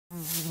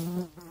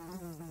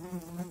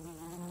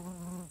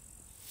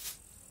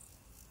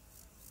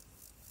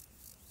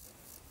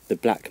The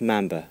black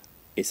mamba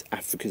is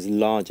Africa's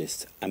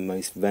largest and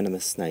most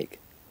venomous snake,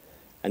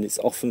 and it's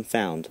often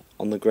found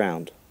on the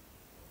ground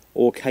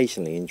or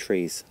occasionally in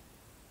trees.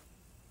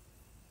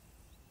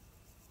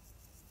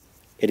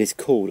 It is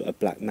called a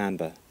black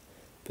mamba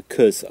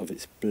because of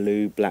its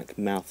blue-black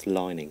mouth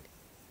lining.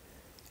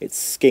 Its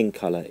skin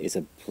colour is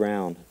a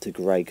brown to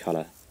grey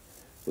colour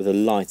with a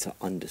lighter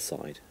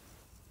underside.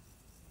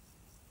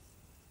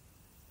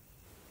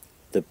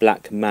 The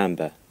black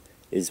mamba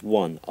is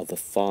one of the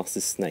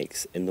fastest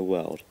snakes in the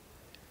world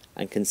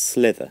and can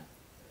slither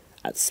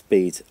at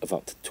speeds of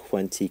up to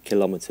 20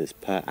 kilometers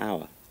per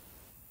hour.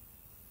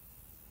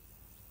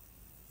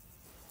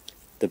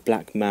 The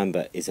black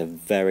mamba is a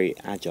very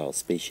agile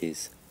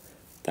species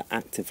that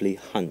actively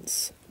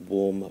hunts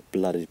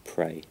warm-blooded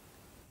prey.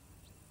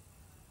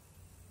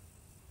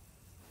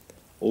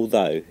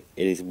 Although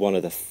it is one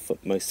of the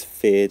most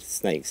feared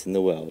snakes in the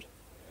world,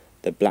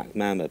 the black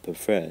mamba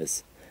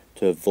prefers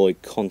to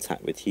avoid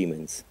contact with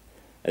humans,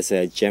 as they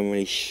are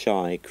generally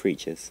shy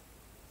creatures.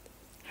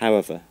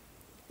 However,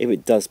 if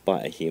it does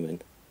bite a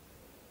human,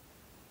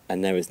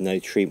 and there is no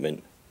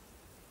treatment,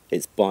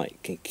 its bite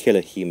can kill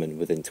a human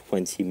within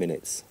 20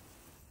 minutes.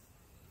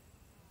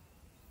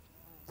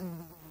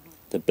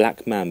 The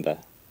black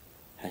mamba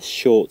has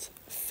short,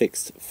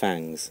 fixed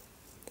fangs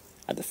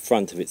at the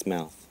front of its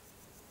mouth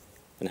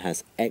and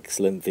has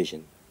excellent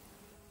vision.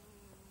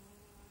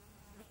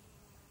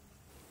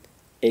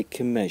 It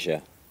can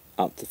measure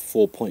up to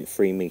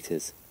 4.3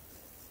 meters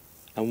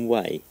and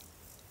weigh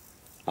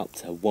up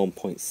to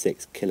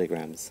 1.6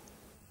 kilograms.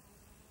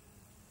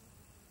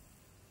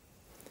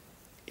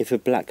 If a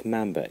black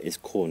mamba is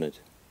cornered,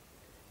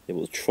 it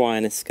will try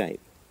and escape.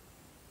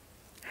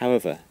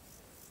 However,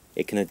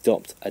 it can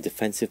adopt a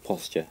defensive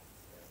posture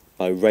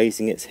by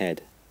raising its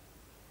head,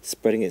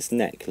 spreading its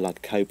neck like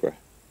a cobra,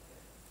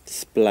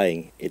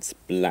 displaying its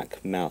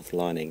black mouth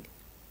lining,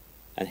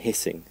 and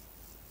hissing.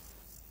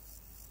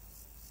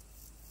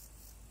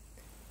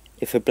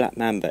 If a black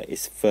mamba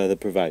is further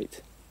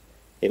provoked,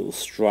 it will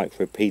strike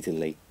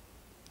repeatedly,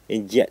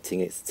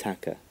 injecting its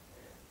attacker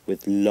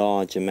with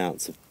large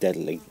amounts of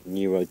deadly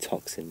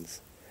neurotoxins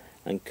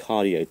and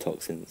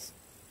cardiotoxins,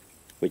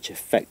 which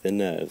affect the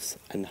nerves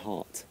and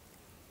heart.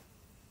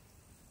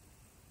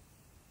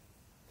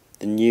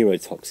 The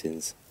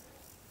neurotoxins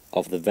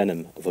of the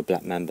venom of a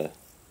black mamba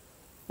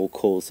will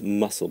cause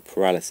muscle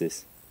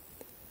paralysis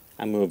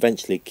and will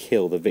eventually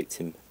kill the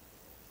victim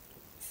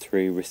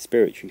through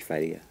respiratory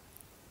failure.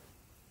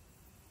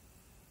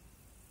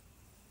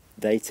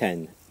 They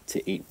tend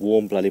to eat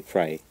warm-blooded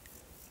prey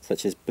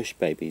such as bush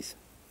babies,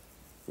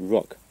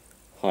 rock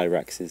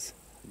hyraxes,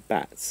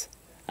 bats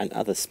and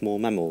other small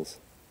mammals,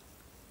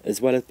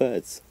 as well as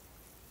birds.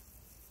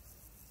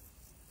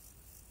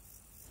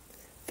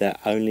 Their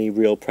only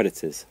real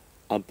predators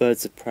are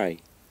birds of prey.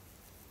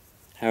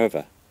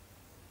 However,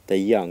 their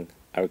young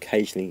are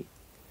occasionally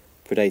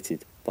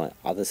predated by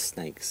other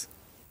snakes.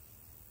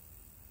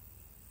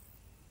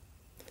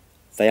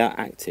 They are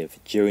active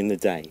during the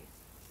day,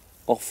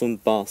 often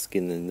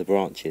basking in the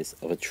branches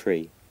of a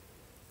tree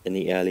in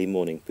the early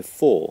morning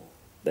before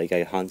they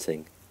go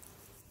hunting.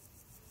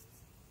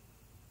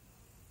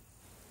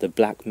 The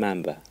black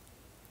mamba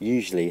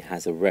usually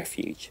has a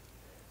refuge,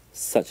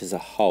 such as a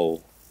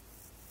hole,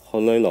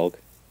 hollow log,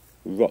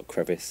 rock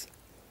crevice,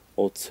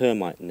 or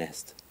termite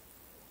nest,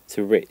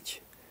 to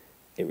which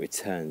it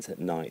returns at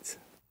night.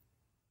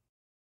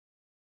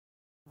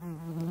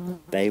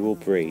 They will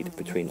breed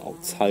between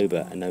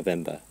October and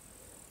November,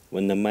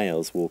 when the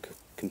males will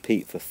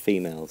compete for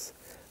females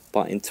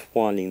by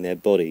entwining their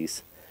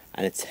bodies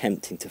and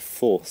attempting to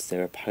force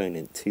their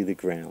opponent to the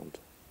ground.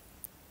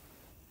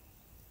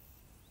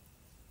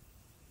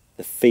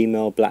 The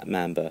female black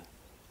mamba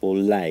will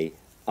lay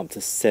up to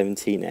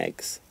 17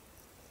 eggs,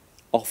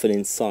 often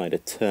inside a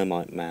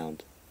termite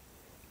mound,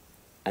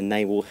 and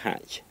they will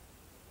hatch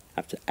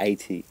after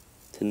 80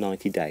 to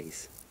 90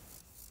 days.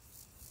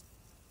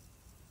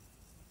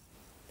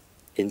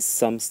 In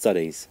some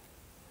studies,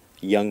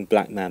 young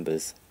black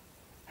mambas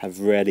have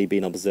rarely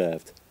been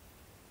observed,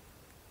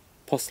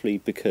 possibly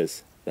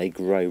because they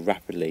grow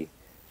rapidly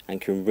and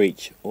can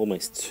reach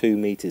almost 2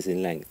 meters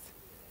in length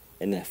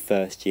in their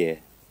first year,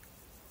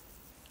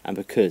 and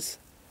because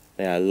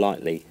they are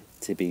likely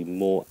to be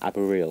more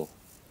arboreal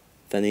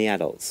than the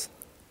adults.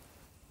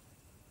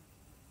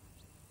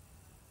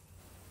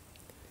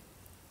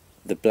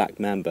 The black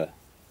mamba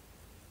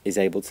is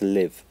able to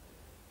live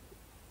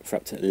for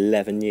up to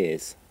 11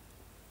 years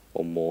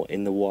or more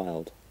in the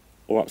wild,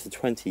 or up to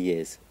 20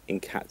 years in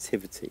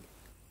captivity.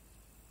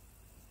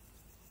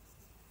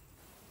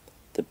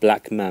 The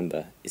black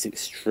mamba is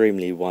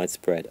extremely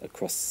widespread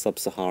across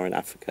sub-Saharan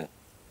Africa,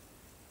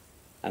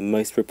 and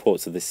most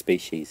reports of this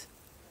species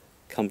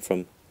come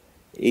from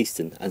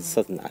eastern and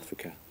southern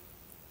Africa.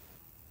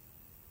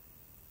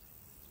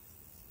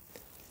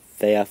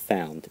 They are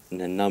found in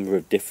a number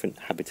of different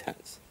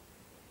habitats,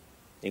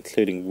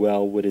 including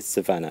well-wooded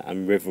savanna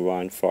and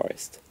riverine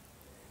forest,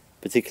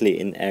 particularly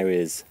in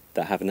areas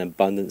that have an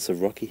abundance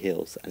of rocky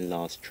hills and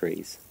large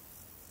trees.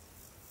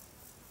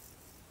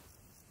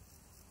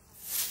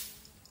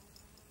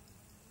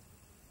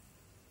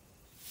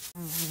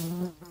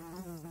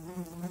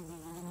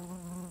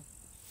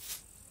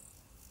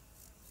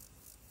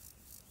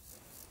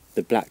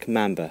 The black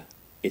mamba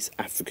is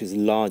Africa's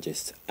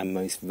largest and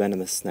most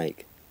venomous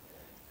snake,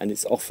 and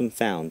it's often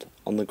found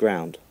on the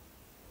ground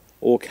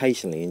or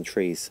occasionally in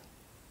trees.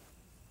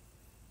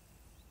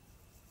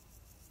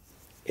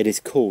 It is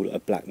called a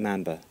black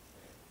mamba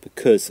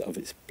because of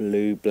its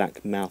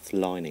blue-black mouth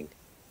lining.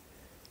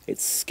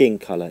 Its skin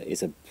colour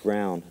is a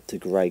brown to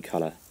grey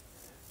colour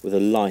with a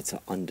lighter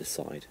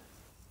underside.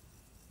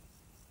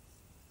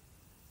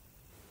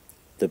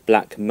 The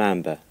black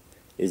mamba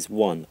is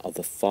one of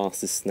the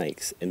fastest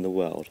snakes in the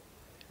world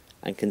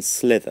and can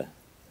slither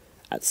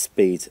at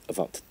speeds of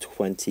up to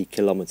 20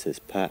 kilometers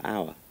per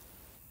hour.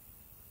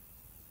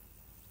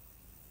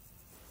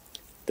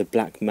 The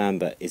black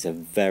mamba is a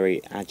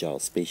very agile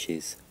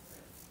species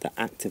that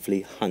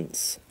actively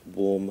hunts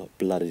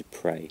warm-blooded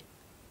prey.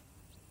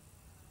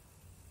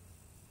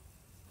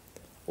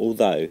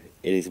 Although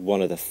it is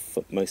one of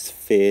the most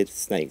feared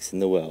snakes in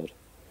the world,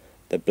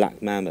 the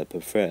black mamba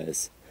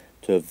prefers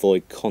to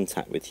avoid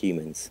contact with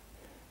humans,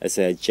 as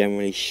they are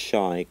generally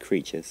shy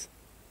creatures.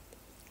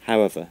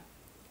 However,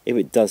 if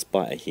it does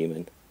bite a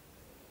human,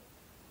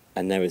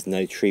 and there is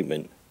no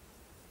treatment,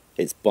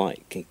 its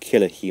bite can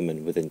kill a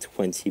human within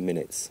 20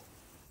 minutes.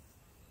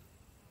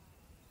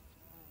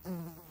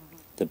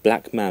 The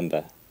black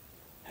mamba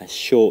has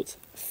short,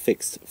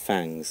 fixed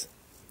fangs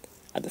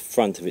at the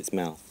front of its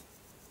mouth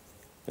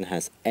and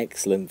has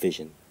excellent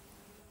vision.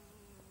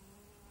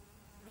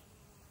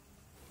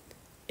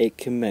 It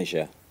can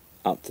measure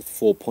up to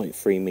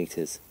 4.3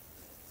 meters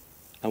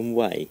and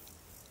weigh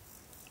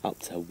up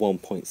to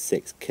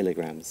 1.6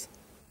 kilograms.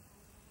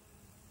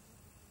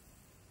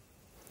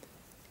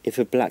 If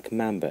a black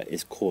mamba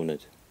is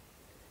cornered,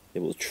 it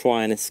will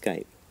try and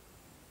escape.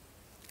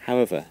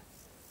 However,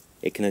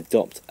 it can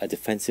adopt a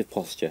defensive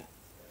posture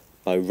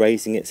by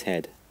raising its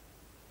head,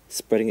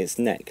 spreading its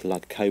neck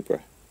like a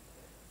cobra,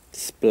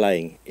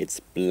 displaying its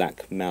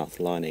black mouth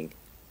lining,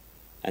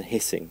 and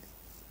hissing.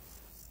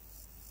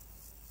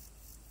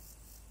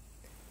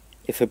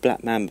 If a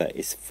black mamba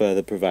is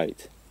further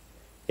provoked,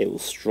 it will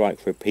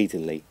strike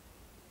repeatedly,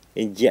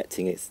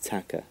 injecting its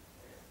attacker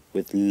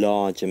with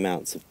large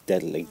amounts of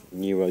deadly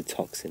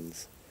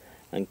neurotoxins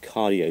and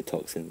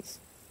cardiotoxins,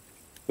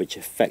 which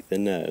affect the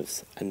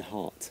nerves and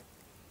heart.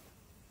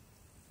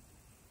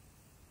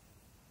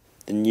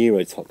 The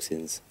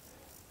neurotoxins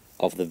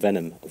of the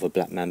venom of a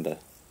black mamba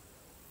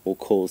will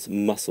cause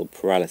muscle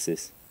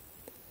paralysis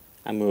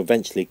and will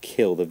eventually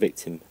kill the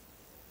victim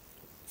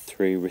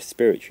through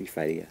respiratory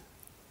failure.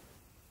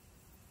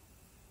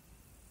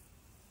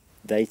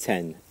 They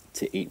tend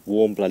to eat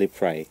warm-blooded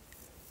prey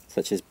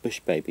such as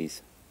bush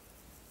babies,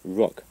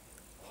 rock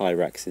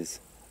hyraxes,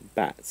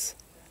 bats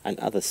and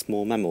other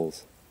small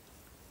mammals,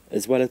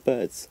 as well as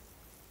birds.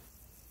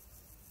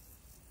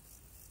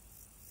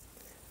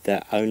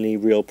 Their only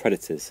real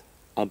predators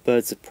are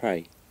birds of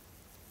prey.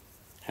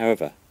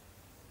 However,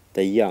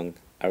 their young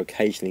are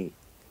occasionally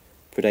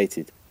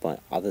predated by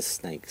other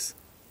snakes.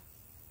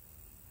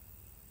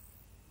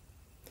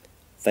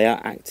 They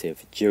are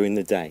active during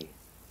the day,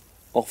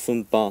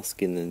 often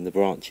basking in the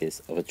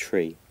branches of a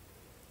tree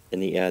in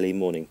the early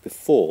morning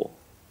before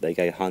they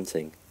go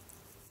hunting.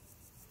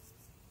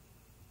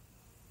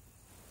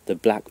 The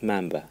black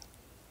mamba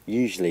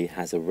usually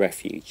has a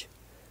refuge,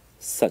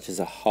 such as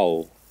a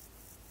hole,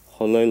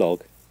 hollow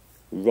log,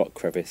 rock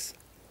crevice,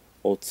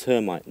 or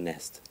termite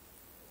nest,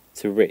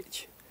 to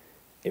which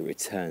it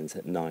returns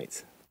at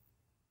night.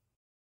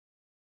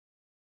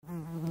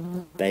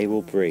 They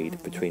will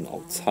breed between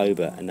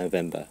October and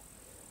November,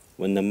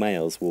 when the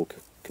males will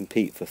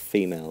compete for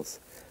females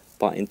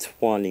by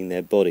entwining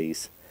their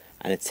bodies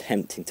and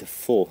attempting to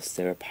force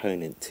their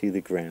opponent to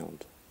the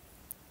ground.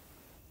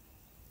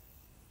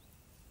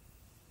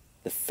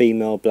 The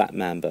female black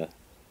mamba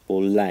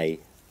will lay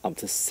up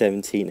to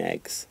 17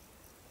 eggs,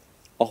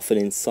 often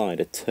inside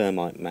a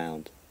termite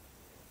mound,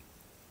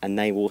 and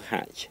they will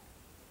hatch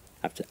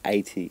after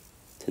 80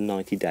 to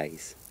 90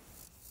 days.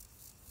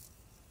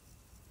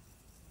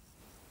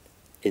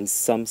 In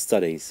some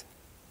studies,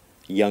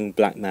 young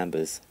black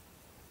mambas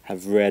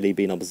have rarely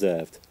been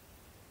observed,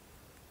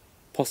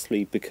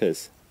 possibly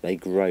because they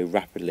grow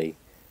rapidly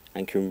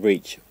and can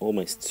reach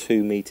almost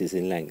 2 meters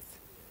in length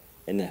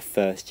in their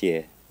first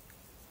year,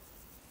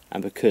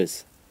 and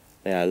because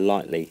they are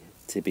likely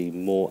to be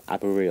more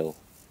arboreal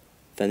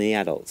than the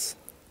adults.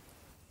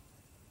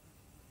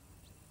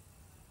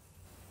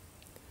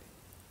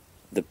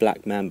 The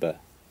black mamba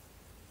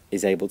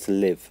is able to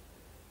live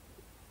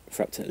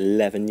for up to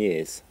 11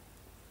 years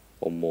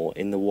or more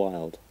in the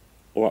wild,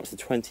 or up to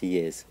 20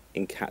 years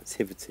in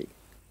captivity.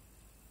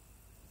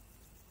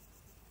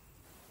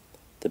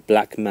 The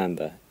black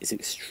mamba is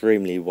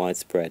extremely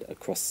widespread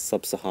across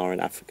sub-Saharan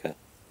Africa,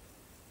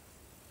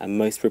 and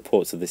most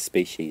reports of this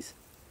species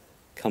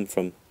come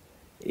from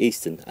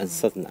eastern and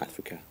southern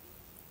Africa.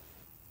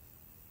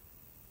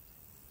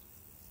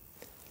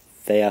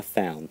 They are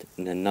found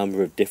in a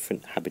number of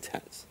different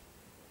habitats,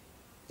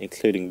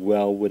 including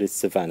well-wooded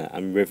savanna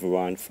and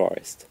riverine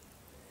forest,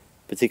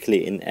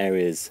 particularly in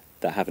areas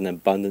that have an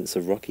abundance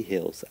of rocky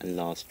hills and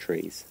large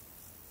trees.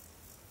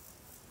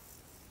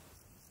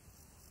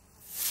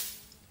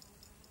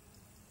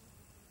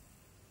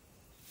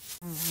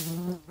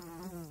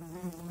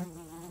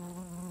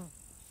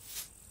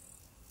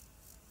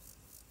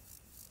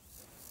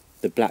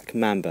 black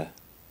mamba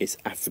is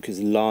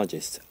Africa's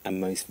largest and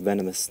most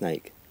venomous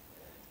snake,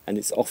 and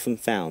it's often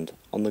found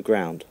on the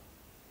ground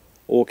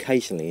or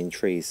occasionally in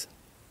trees.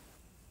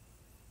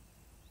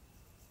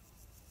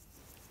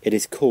 It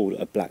is called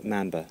a black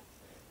mamba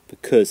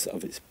because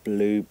of its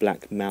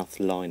blue-black mouth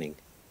lining.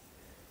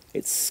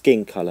 Its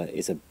skin colour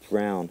is a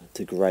brown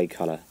to grey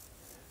colour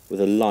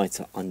with a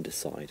lighter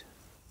underside.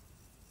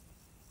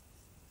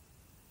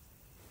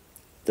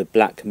 The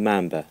black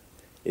mamba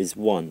is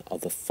one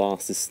of the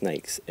fastest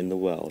snakes in the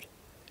world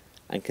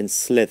and can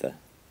slither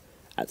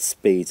at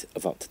speeds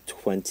of up to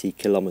 20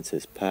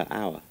 kilometers per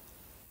hour.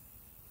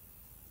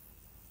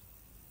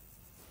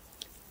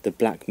 The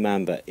black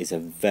mamba is a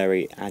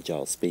very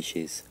agile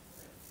species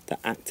that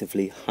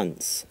actively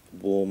hunts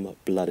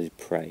warm-blooded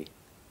prey.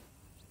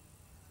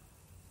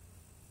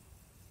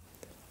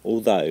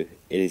 Although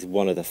it is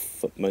one of the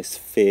most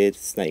feared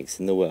snakes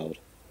in the world,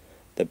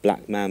 the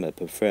black mamba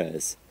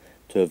prefers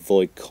to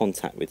avoid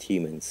contact with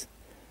humans,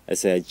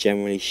 as they are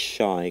generally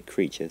shy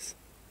creatures.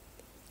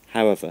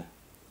 However,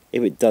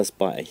 if it does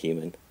bite a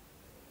human,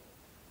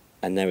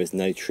 and there is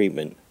no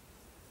treatment,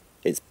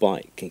 its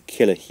bite can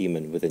kill a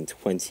human within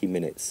 20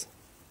 minutes.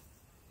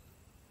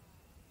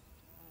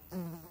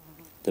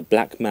 The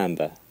black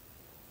mamba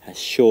has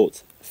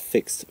short,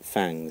 fixed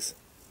fangs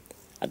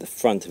at the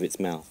front of its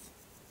mouth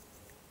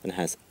and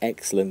has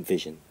excellent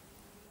vision.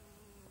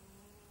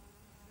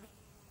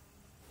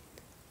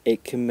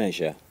 It can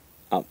measure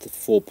up to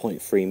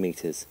 4.3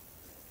 meters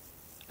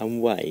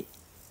and weigh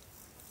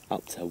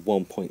up to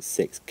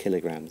 1.6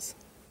 kilograms.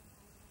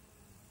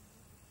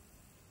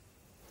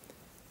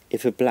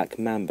 If a black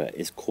mamba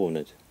is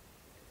cornered,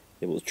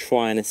 it will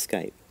try and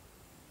escape.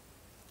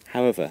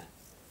 However,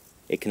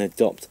 it can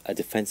adopt a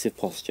defensive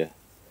posture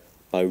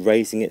by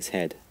raising its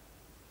head,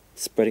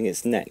 spreading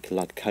its neck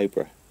like a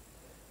cobra,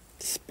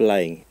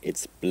 displaying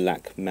its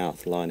black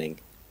mouth lining,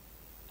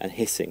 and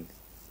hissing.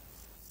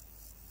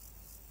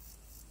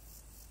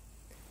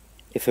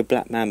 If a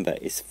black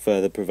mamba is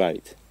further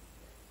provoked,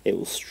 it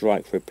will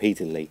strike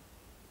repeatedly,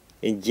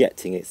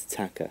 injecting its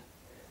attacker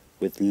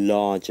with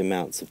large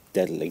amounts of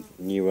deadly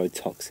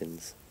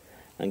neurotoxins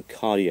and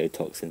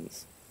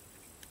cardiotoxins,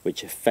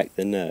 which affect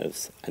the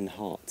nerves and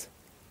heart.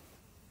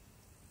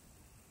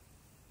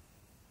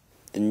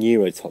 The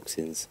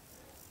neurotoxins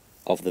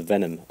of the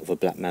venom of a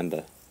black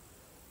mamba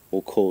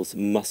will cause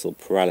muscle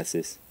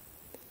paralysis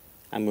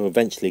and will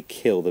eventually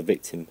kill the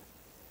victim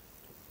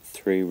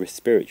through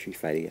respiratory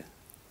failure.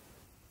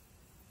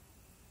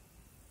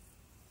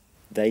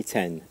 They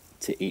tend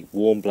to eat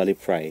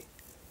warm-blooded prey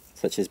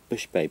such as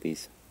bush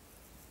babies,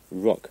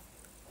 rock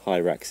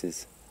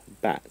hyraxes,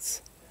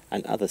 bats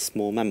and other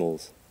small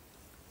mammals,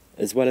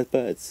 as well as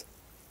birds.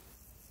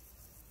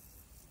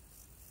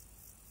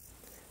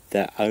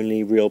 Their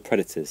only real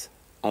predators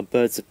are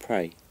birds of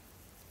prey.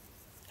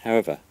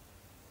 However,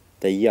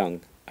 their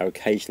young are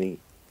occasionally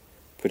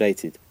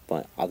predated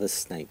by other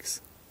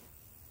snakes.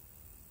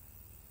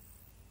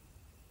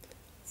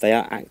 They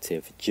are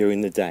active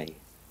during the day,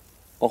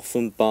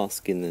 often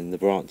basking in the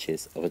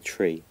branches of a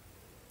tree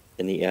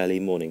in the early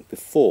morning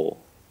before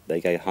they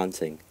go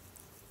hunting.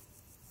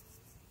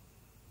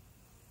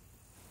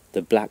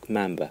 The black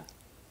mamba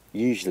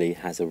usually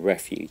has a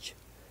refuge,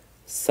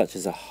 such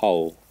as a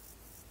hole,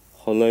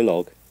 hollow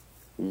log,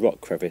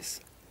 rock crevice,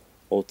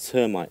 or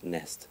termite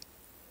nest,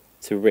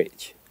 to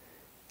which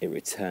it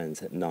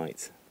returns at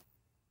night.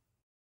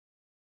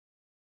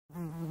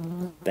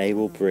 They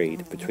will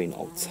breed between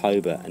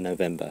October and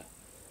November,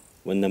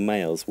 when the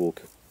males will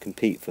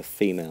compete for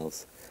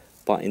females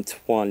by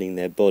entwining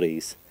their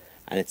bodies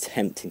and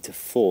attempting to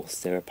force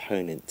their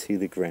opponent to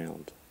the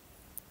ground.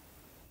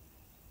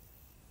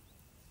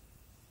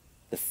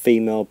 The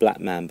female black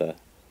mamba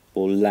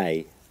will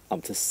lay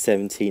up to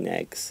 17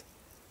 eggs,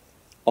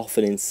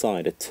 often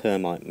inside a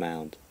termite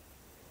mound,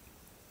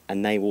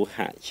 and they will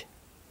hatch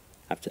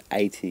after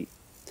 80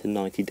 to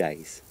 90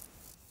 days.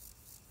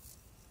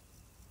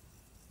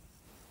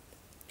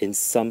 In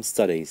some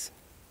studies,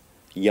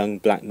 young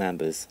black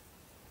mambas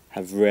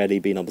have rarely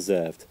been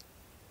observed,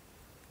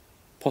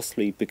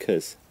 possibly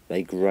because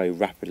they grow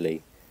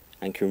rapidly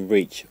and can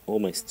reach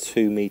almost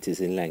 2 meters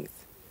in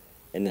length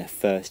in their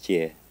first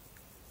year,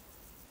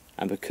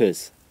 and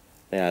because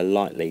they are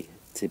likely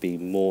to be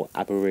more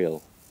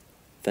arboreal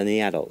than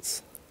the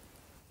adults.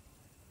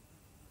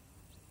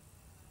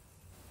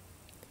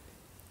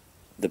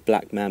 The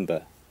black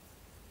mamba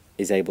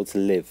is able to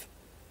live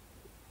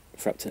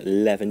for up to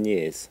 11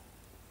 years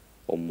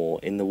or more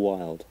in the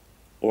wild,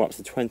 or up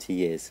to 20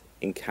 years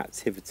in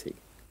captivity.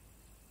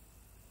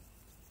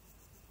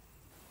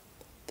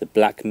 The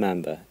black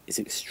mamba is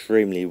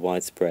extremely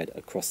widespread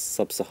across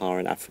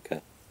sub-Saharan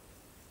Africa,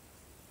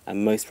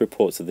 and most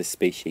reports of this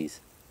species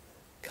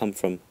come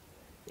from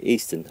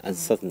eastern and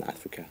southern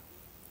Africa.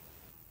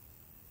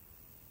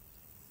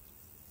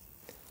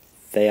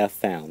 They are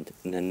found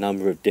in a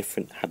number of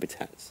different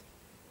habitats,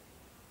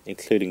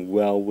 including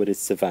well-wooded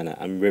savanna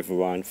and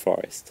riverine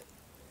forest,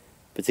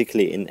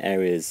 particularly in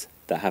areas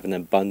that have an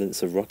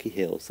abundance of rocky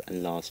hills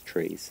and large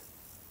trees.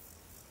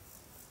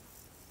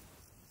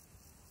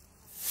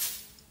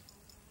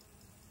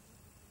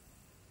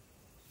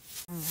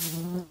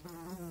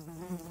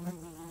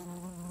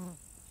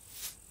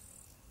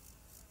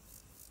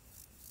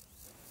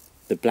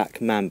 The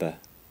black mamba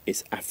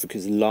is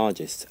Africa's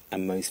largest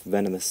and most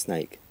venomous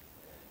snake,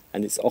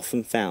 and it's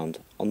often found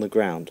on the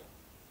ground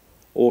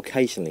or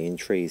occasionally in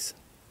trees.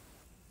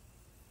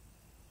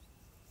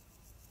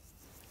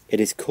 It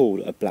is called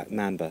a black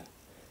mamba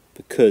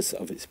because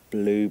of its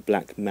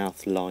blue-black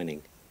mouth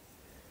lining.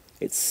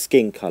 Its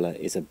skin colour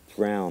is a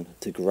brown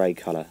to grey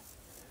colour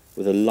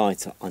with a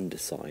lighter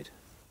underside.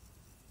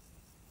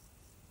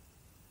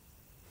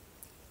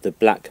 The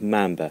black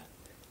mamba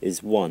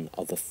is one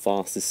of the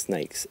fastest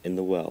snakes in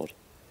the world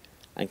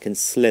and can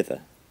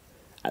slither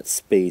at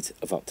speeds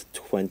of up to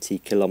 20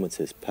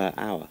 kilometers per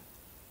hour.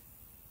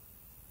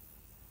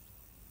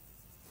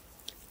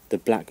 The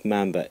black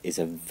mamba is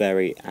a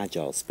very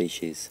agile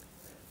species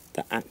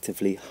that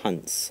actively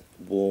hunts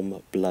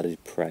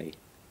warm-blooded prey.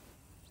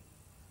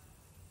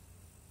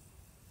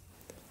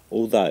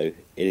 Although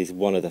it is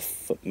one of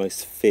the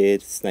most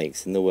feared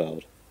snakes in the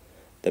world,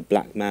 the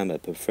black mamba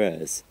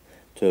prefers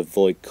to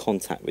avoid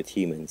contact with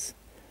humans,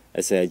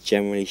 as they are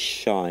generally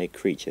shy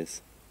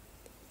creatures.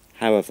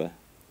 However,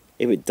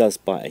 if it does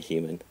bite a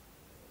human,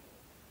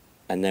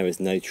 and there is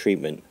no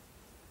treatment,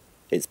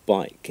 its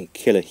bite can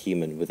kill a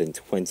human within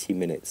 20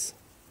 minutes.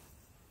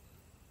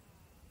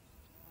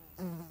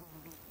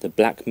 The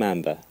black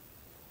mamba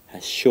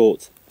has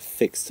short,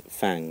 fixed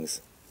fangs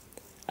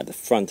at the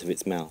front of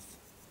its mouth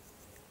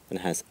and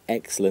has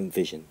excellent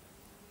vision.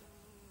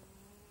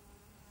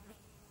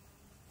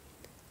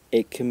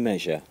 It can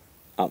measure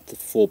up to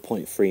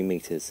 4.3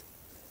 meters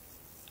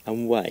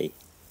and weigh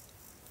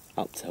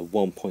up to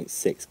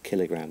 1.6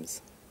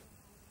 kilograms.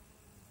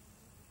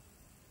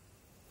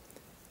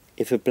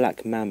 If a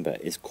black mamba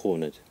is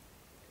cornered,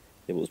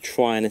 it will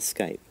try and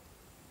escape.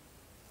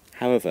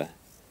 However,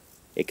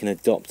 it can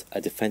adopt a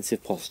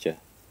defensive posture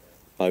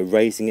by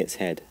raising its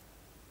head,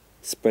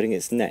 spreading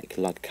its neck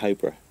like a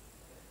cobra,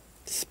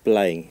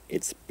 displaying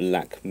its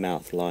black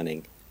mouth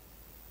lining,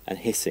 and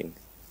hissing.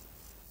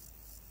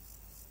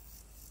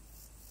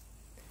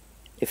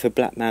 If a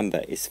black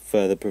mamba is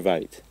further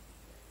provoked,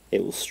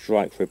 it will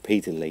strike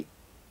repeatedly,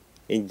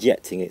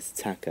 injecting its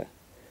attacker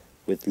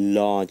with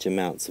large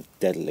amounts of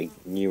deadly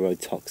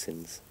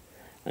neurotoxins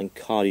and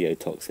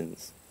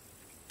cardiotoxins,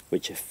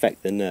 which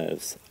affect the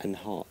nerves and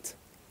heart.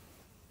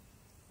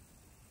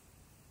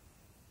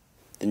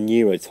 The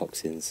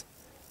neurotoxins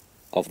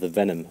of the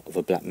venom of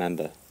a black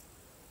mamba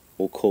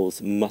will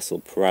cause muscle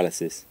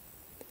paralysis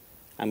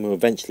and will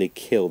eventually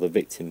kill the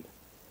victim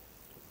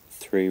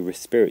through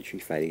respiratory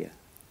failure.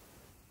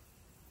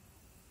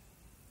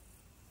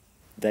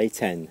 They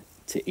tend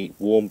to eat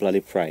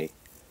warm-blooded prey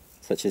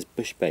such as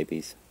bush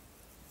babies,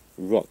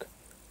 rock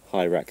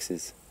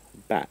hyraxes,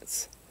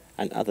 bats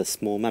and other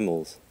small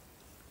mammals,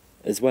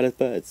 as well as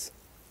birds.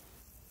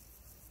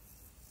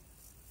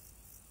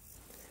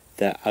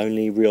 Their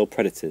only real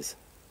predators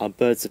are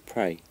birds of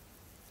prey.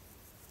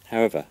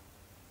 However,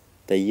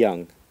 their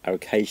young are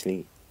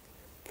occasionally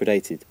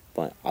predated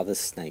by other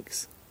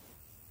snakes.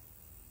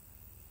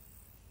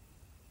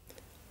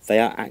 They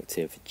are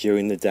active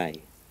during the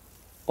day,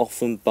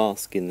 often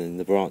basking in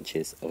the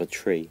branches of a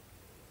tree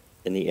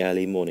in the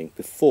early morning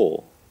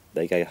before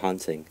they go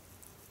hunting.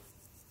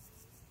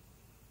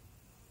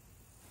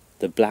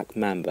 The black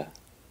mamba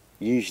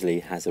usually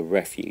has a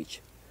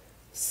refuge,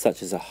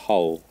 such as a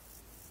hole,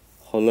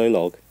 hollow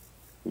log,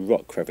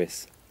 rock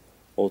crevice,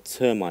 or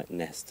termite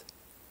nest,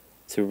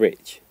 to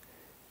which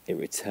it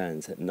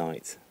returns at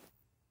night.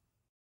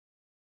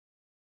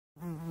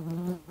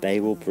 They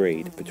will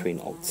breed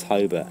between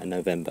October and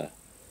November,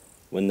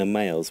 when the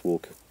males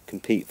will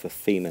compete for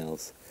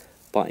females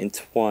by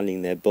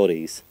entwining their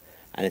bodies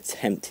and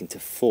attempting to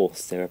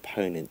force their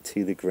opponent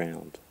to the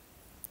ground.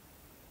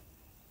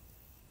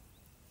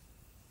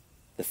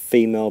 The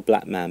female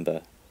black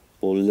mamba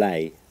will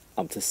lay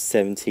up to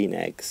 17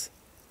 eggs,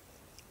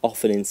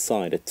 often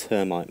inside a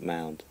termite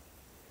mound,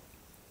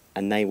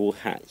 and they will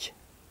hatch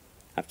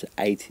after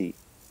 80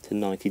 to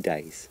 90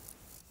 days.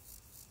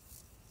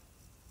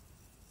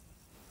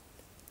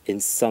 In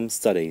some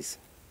studies,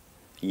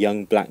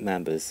 young black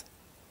mambas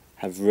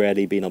have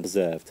rarely been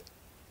observed,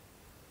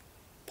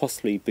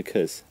 possibly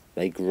because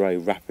they grow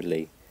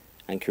rapidly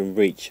and can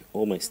reach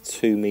almost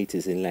 2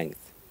 meters in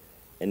length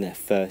in their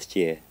first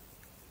year,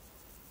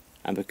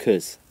 and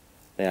because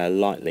they are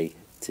likely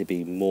to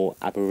be more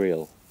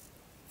arboreal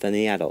than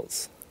the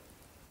adults.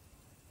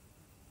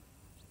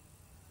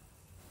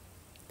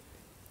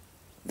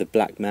 The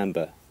black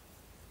mamba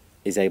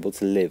is able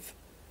to live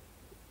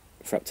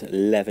for up to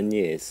 11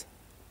 years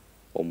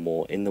or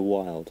more in the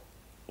wild,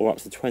 or up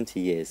to 20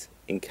 years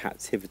in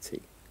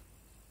captivity.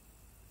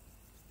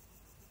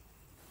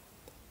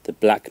 The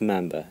black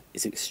mamba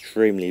is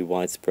extremely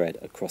widespread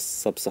across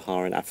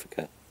sub-Saharan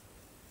Africa,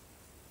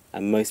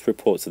 and most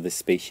reports of this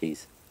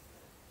species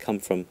come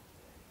from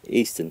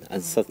eastern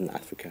and southern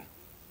Africa.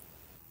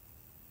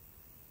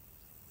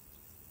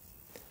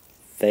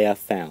 They are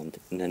found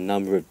in a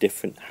number of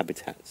different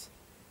habitats,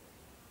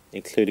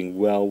 including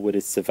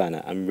well-wooded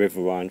savanna and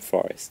riverine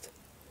forest,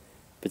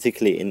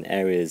 particularly in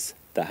areas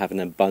that have an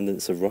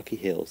abundance of rocky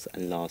hills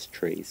and large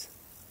trees.